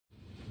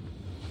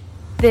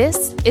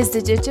This is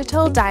the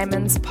Digital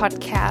Diamonds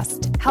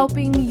podcast,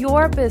 helping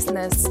your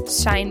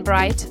business shine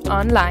bright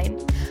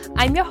online.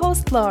 I'm your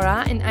host,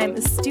 Laura, and I'm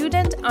a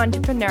student,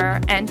 entrepreneur,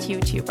 and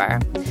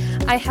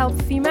YouTuber. I help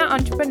female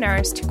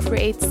entrepreneurs to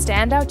create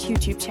standout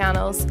YouTube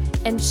channels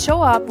and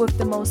show up with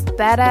the most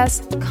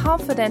badass,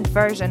 confident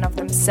version of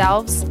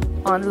themselves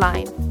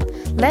online.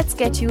 Let's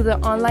get you the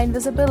online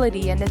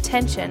visibility and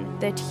attention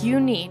that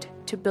you need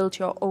to build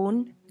your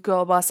own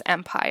girl boss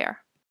empire.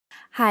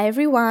 Hi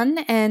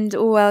everyone, and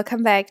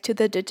welcome back to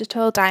the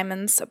Digital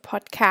Diamonds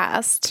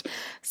podcast.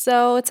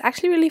 So it's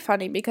actually really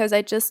funny because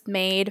I just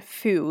made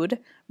food,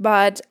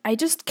 but I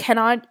just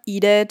cannot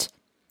eat it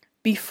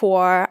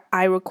before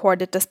I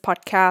recorded this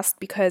podcast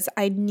because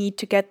I need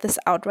to get this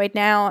out right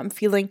now. I'm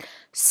feeling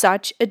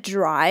such a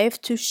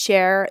drive to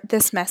share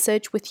this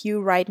message with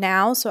you right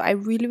now. So I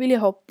really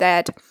hope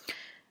that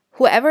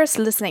whoever is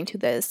listening to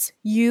this,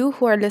 you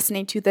who are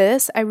listening to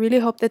this, I really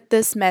hope that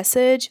this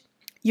message,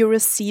 you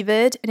receive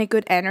it in a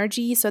good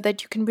energy so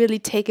that you can really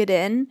take it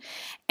in.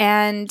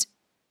 And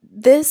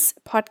this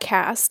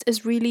podcast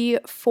is really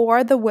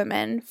for the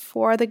woman,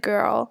 for the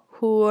girl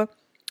who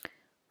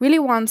really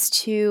wants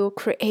to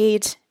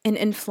create an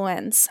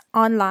influence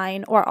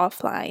online or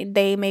offline.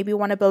 They maybe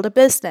want to build a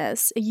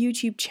business, a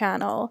YouTube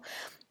channel.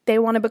 They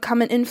want to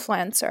become an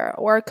influencer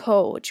or a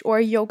coach or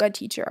a yoga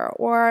teacher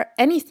or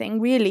anything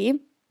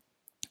really.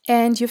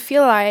 And you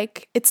feel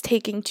like it's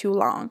taking too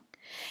long.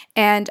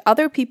 And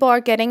other people are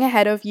getting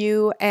ahead of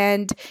you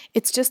and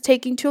it's just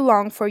taking too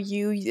long for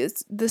you.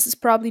 This is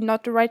probably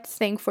not the right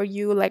thing for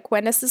you. Like,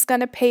 when is this going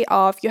to pay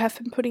off? You have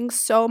been putting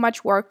so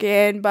much work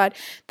in, but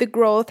the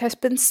growth has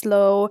been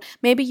slow.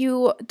 Maybe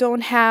you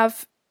don't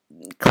have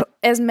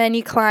as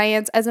many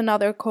clients as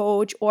another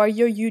coach, or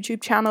your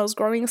YouTube channel is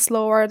growing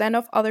slower than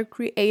of other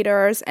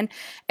creators, and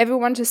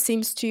everyone just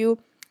seems to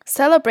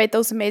celebrate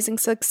those amazing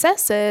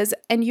successes,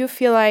 and you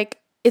feel like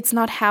it's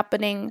not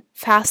happening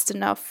fast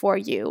enough for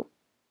you.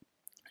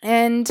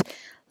 And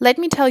let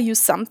me tell you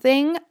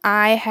something,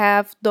 I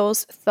have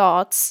those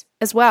thoughts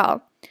as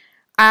well.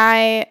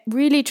 I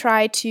really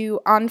try to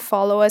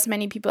unfollow as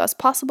many people as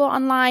possible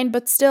online,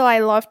 but still I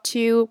love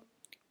to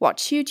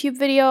watch YouTube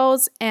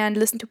videos and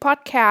listen to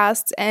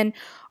podcasts. And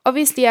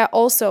obviously I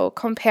also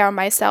compare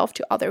myself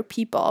to other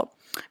people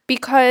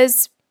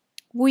because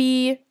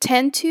we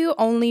tend to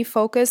only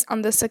focus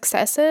on the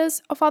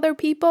successes of other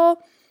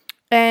people,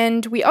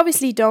 and we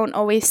obviously don't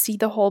always see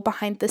the whole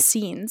behind the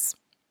scenes.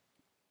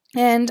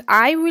 And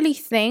I really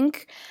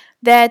think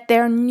that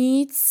there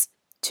needs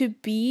to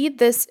be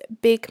this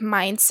big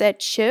mindset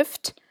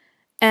shift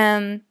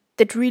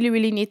that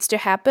really needs to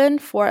happen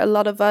for a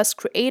lot of us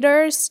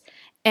creators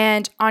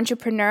and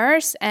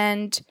entrepreneurs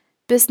and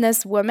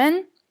business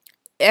women.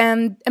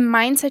 A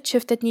mindset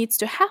shift that needs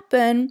to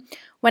happen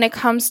when it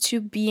comes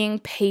to being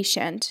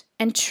patient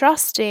and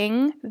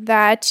trusting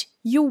that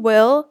you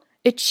will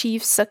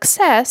achieve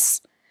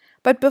success.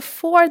 But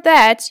before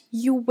that,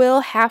 you will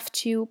have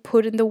to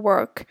put in the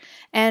work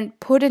and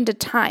put in the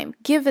time,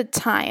 give it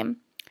time,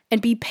 and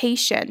be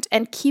patient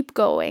and keep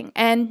going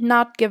and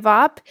not give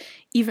up,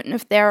 even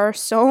if there are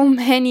so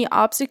many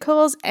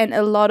obstacles and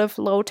a lot of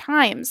low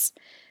times.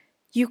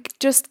 You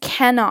just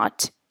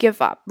cannot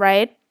give up,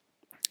 right?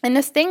 And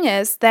the thing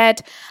is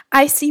that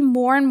I see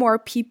more and more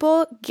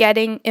people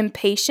getting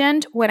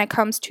impatient when it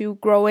comes to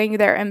growing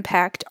their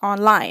impact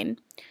online,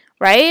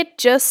 right?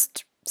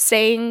 Just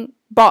saying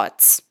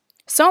bots.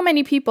 So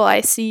many people I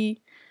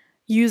see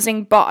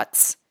using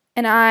bots,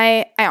 and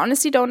I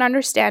honestly don't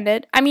understand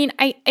it. I mean,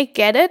 I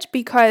get it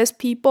because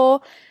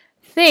people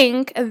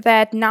think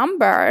that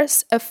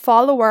numbers, a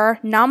follower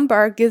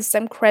number, gives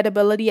them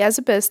credibility as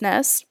a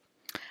business,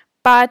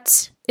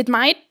 but it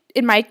might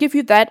give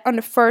you that on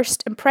the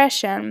first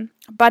impression,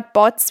 but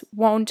bots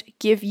won't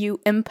give you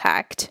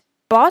impact.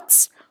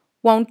 Bots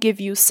won't give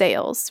you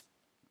sales.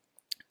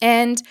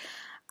 And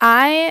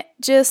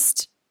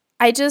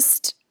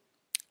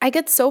I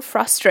get so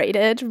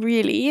frustrated,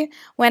 really,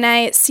 when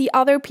I see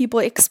other people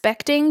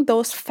expecting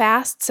those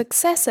fast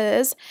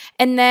successes,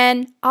 and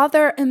then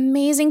other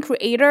amazing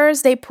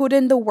creators, they put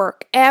in the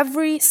work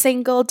every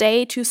single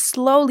day to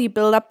slowly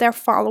build up their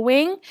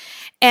following,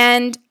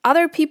 and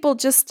other people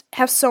just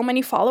have so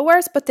many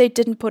followers, but they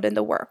didn't put in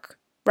the work,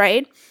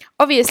 right?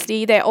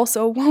 Obviously, they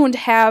also won't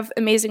have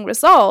amazing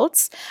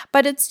results,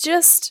 but it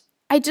just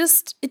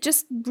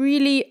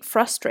really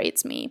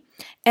frustrates me.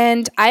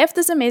 And I have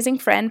this amazing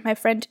friend, my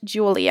friend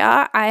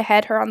Julia. I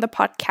had her on the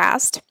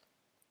podcast.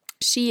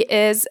 She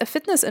is a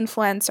fitness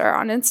influencer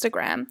on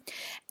Instagram,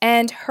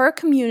 and her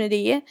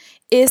community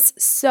is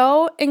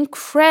so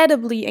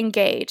incredibly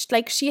engaged.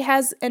 Like, she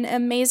has an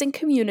amazing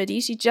community.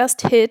 She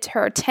just hit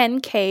her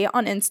 10K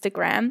on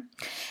Instagram,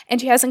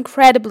 and she has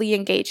incredibly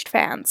engaged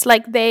fans.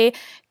 Like, they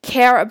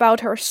care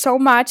about her so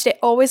much. They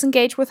always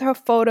engage with her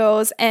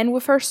photos and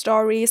with her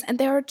stories, and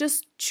they are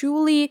just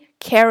truly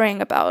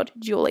caring about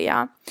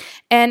Julia.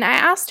 And I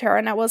asked her,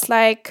 and I was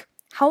like,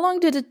 how long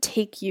did it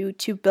take you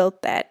to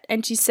build that?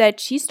 And she said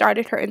she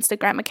started her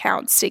Instagram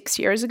account 6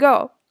 years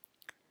ago.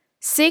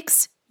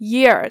 6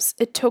 years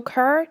it took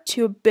her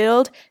to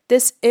build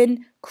this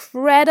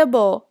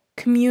incredible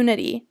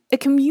community, a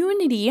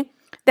community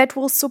that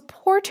will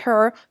support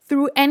her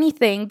through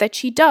anything that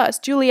she does.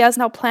 Julia is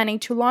now planning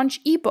to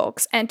launch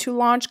ebooks and to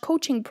launch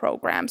coaching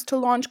programs, to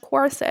launch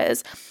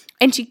courses.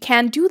 And she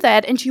can do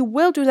that, and she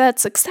will do that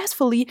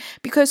successfully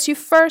because she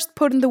first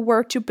put in the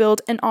work to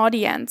build an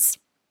audience.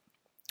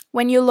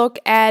 When you look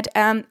at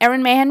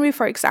Erin May Henry,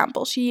 for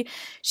example, she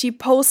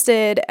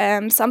posted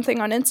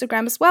something on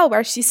Instagram as well,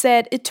 where she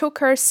said it took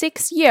her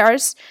 6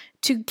 years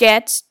to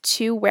get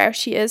to where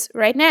she is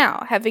right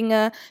now, having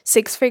a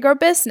 6-figure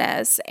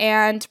business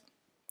and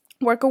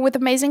working with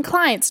amazing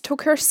clients. It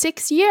took her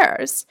 6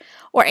 years.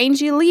 Or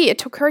Angie Lee, it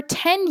took her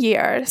 10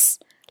 years.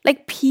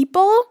 Like,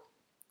 people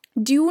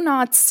do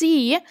not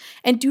see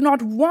and do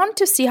not want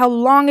to see how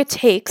long it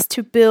takes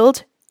to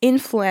build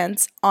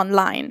influence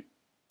online.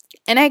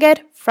 And I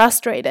get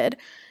frustrated.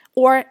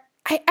 Or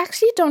I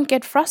actually don't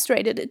get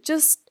frustrated. It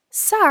just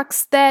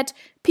sucks that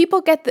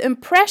people get the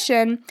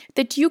impression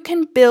that you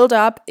can build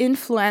up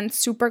influence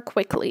super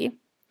quickly.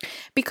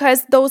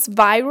 Because those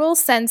viral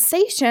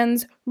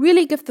sensations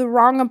really give the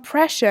wrong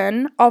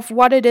impression of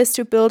what it is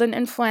to build an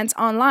influence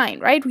online,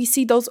 right? We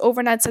see those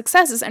overnight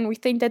successes and we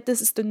think that this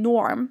is the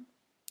norm.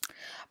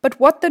 But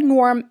what the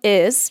norm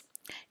is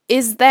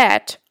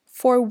that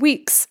for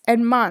weeks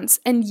and months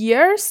and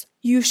years,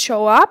 you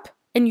show up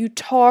and you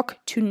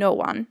talk to no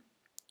one.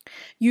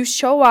 You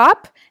show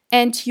up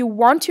and you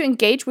want to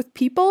engage with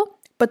people,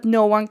 but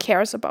no one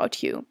cares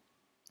about you.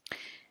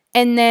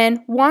 And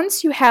then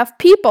once you have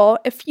people,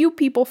 a few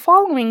people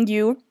following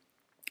you,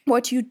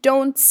 what you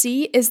don't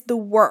see is the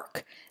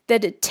work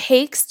that it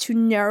takes to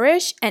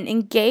nourish and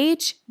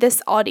engage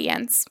this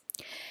audience.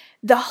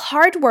 The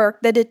hard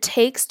work that it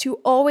takes to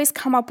always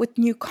come up with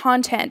new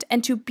content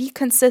and to be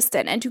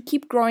consistent and to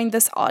keep growing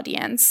this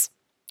audience.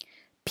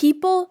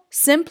 People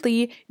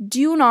simply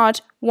do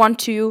not want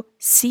to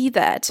see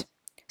that.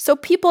 So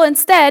people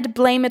instead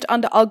blame it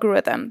on the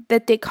algorithm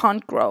that they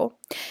can't grow.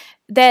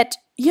 That,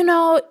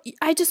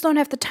 I just don't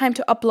have the time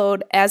to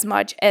upload as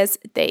much as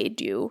they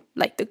do,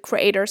 like the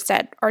creators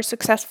that are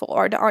successful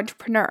or the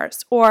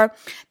entrepreneurs. Or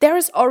there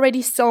is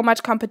already so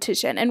much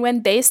competition. And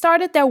when they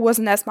started, there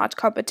wasn't as much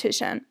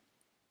competition.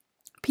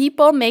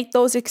 People make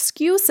those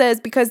excuses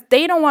because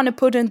they don't want to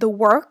put in the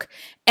work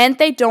and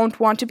they don't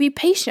want to be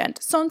patient.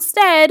 So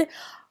instead,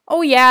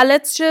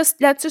 let's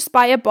just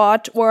buy a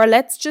bot, or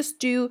let's just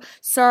do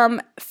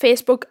some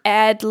Facebook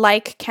ad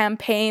like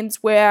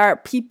campaigns where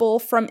people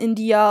from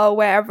India,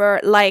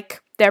 wherever,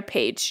 like their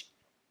page,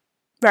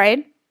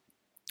 right?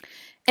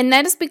 And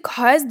that is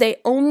because they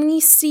only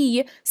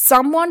see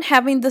someone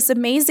having this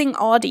amazing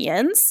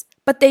audience,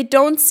 but they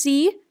don't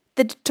see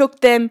that it took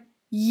them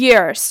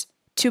years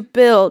to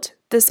build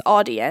this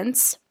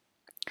audience.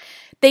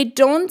 They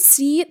don't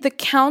see the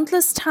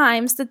countless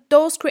times that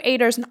those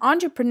creators and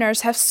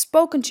entrepreneurs have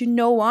spoken to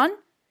no one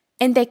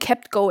and they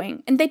kept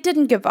going and they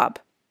didn't give up,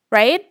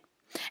 right?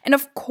 And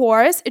of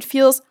course, it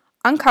feels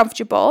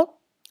uncomfortable.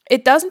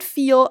 It doesn't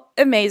feel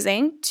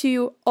amazing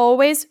to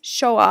always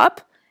show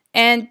up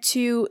and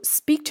to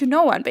speak to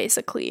no one,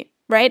 basically,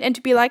 right? And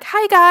to be like,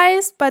 hi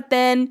guys, but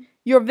then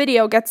your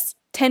video gets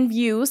 10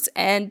 views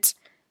and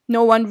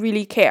no one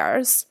really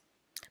cares.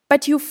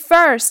 But you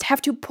first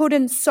have to put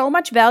in so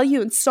much value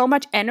and so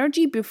much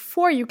energy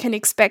before you can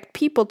expect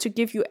people to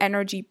give you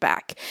energy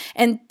back.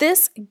 And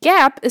this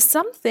gap is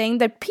something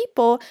that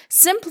people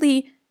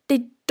simply,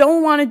 they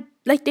don't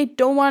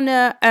want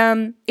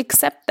to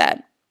accept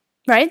that,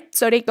 right?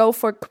 So they go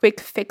for quick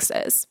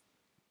fixes.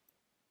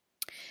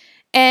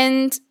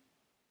 And,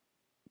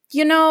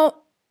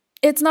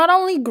 it's not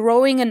only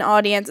growing an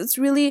audience, it's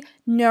really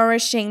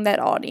nourishing that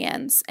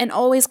audience and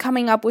always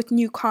coming up with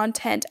new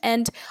content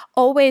and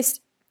always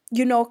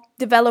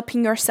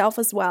developing yourself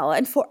as well.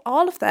 And for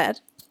all of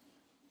that,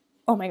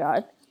 oh my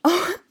God,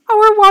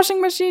 our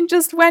washing machine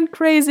just went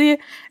crazy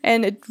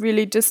and it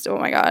really just, oh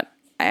my God,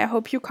 I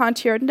hope you can't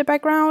hear it in the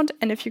background.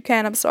 And if you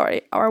can, I'm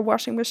sorry. Our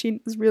washing machine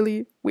is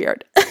really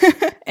weird.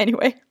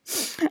 Anyway,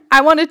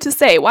 I wanted to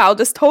say, wow,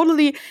 this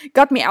totally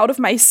got me out of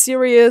my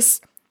serious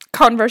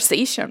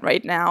conversation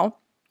right now.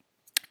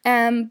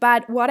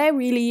 But what I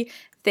really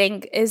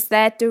think is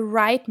that the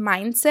right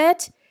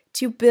mindset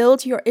to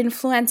build your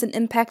influence and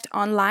impact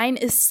online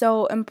is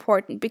so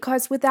important,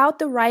 because without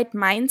the right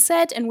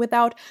mindset and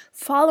without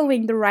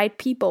following the right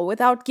people,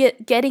 without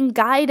getting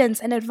guidance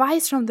and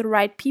advice from the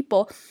right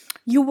people,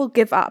 you will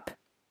give up.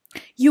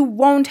 You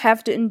won't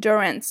have the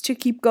endurance to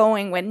keep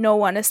going when no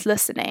one is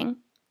listening,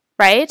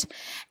 right?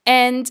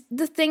 And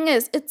the thing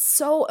is, it's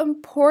so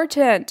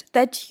important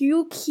that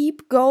you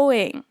keep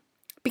going,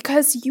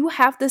 because you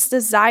have this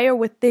desire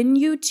within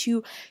you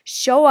to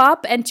show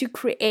up and to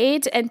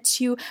create and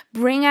to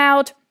bring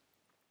out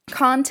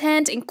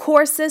content and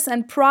courses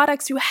and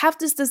products. You have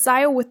this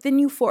desire within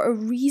you for a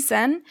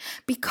reason,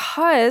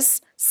 because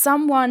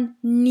someone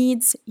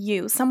needs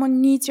you.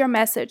 Someone needs your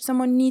message.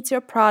 Someone needs your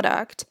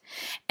product.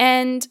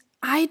 And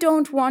I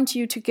don't want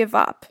you to give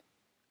up.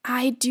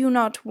 I do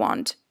not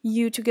want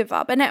you to give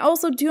up. And I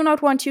also do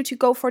not want you to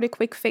go for the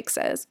quick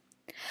fixes.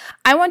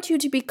 I want you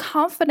to be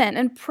confident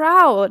and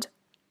proud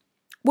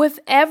with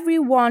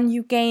everyone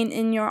you gain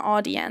in your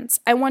audience.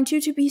 I want you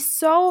to be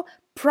so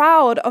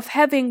proud of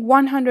having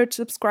 100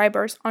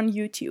 subscribers on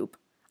YouTube.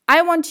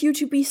 I want you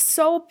to be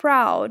so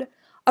proud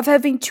of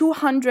having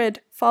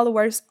 200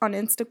 followers on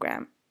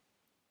Instagram.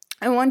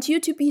 I want you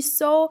to be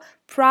so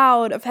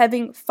proud of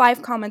having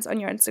 5 comments on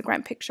your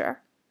Instagram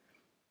picture,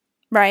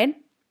 right?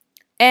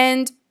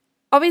 And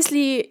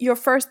obviously your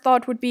first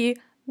thought would be,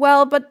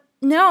 well, but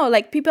no,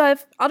 like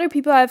other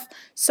people have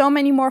so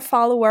many more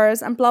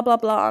followers and blah, blah,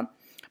 blah.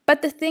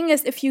 But the thing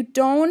is, if you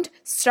don't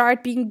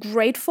start being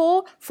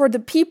grateful for the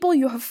people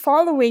you have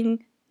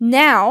following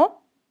now,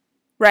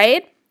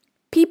 right?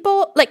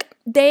 People, like,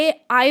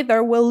 they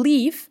either will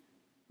leave,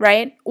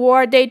 right?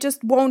 Or they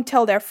just won't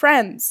tell their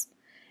friends.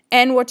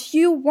 And what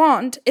you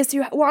want is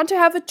you want to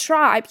have a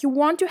tribe. You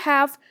want to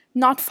have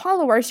not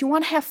followers. You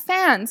want to have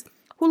fans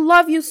who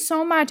love you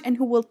so much and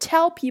who will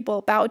tell people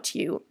about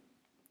you,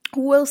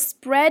 who will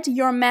spread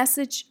your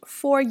message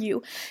for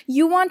you.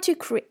 You want to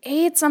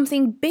create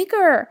something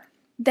bigger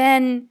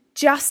than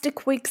just a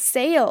quick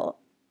sale,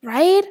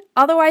 right?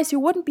 Otherwise, you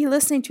wouldn't be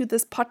listening to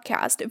this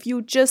podcast if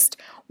you just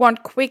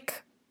want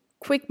quick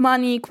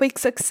money, quick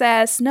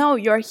success. No,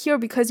 you're here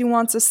because you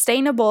want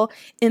sustainable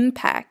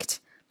impact.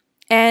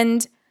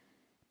 And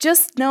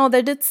just know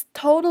that it's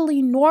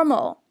totally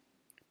normal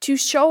to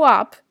show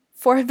up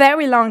for a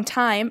very long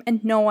time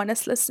and no one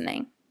is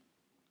listening.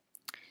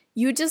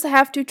 You just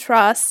have to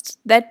trust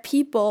that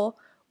people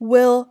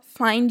will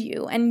find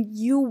you and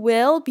you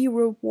will be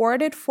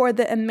rewarded for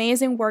the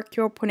amazing work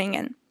you're putting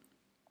in.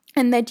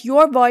 And that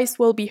your voice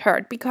will be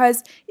heard,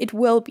 because it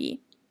will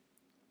be.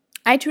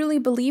 I truly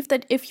believe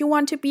that if you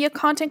want to be a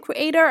content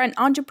creator, an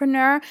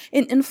entrepreneur,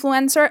 an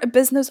influencer, a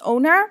business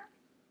owner,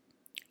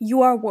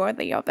 you are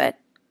worthy of it.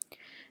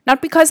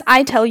 Not because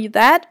I tell you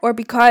that or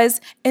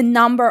because a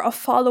number of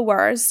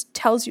followers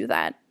tells you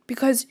that,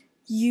 because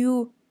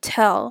you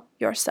tell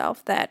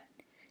yourself that.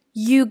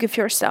 You give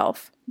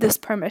yourself this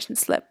permission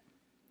slip.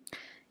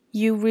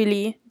 You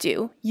really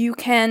do. You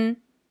can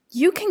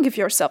give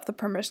yourself the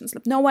permission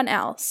slip. No one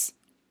else.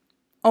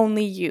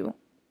 Only you.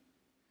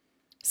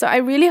 So I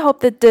really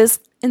hope that this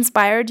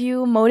inspired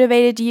you,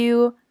 motivated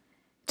you.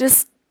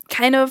 Just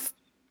kind of,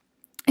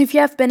 if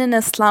you have been in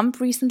a slump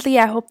recently,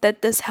 I hope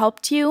that this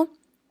helped you.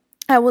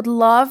 I would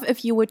love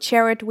if you would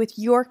share it with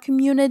your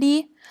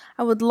community.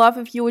 I would love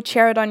if you would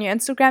share it on your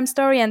Instagram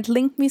story and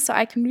link me so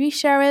I can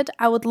reshare it.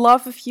 I would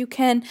love if you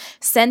can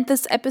send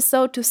this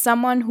episode to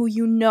someone who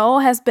you know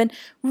has been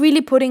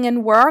really putting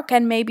in work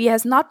and maybe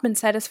has not been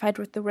satisfied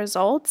with the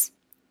results.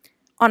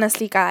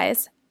 Honestly,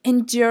 guys,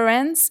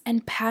 endurance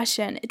and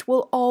passion, it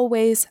will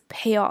always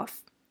pay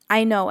off.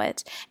 I know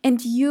it.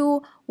 And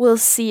you will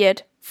see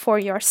it for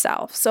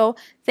yourself. So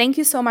thank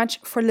you so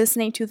much for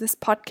listening to this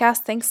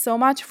podcast. Thanks so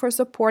much for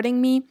supporting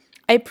me.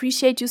 I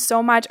appreciate you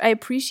so much. I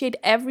appreciate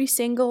every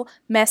single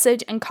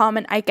message and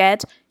comment I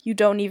get. You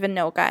don't even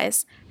know,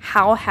 guys,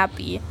 how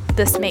happy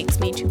this makes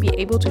me to be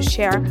able to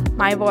share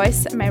my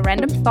voice and my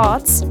random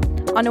thoughts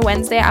on a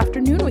Wednesday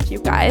afternoon with you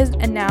guys.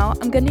 And now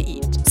I'm gonna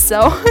eat.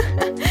 So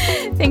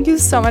thank you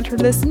so much for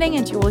listening,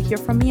 and you will hear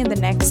from me in the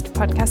next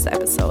podcast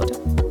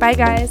episode. Bye,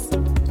 guys.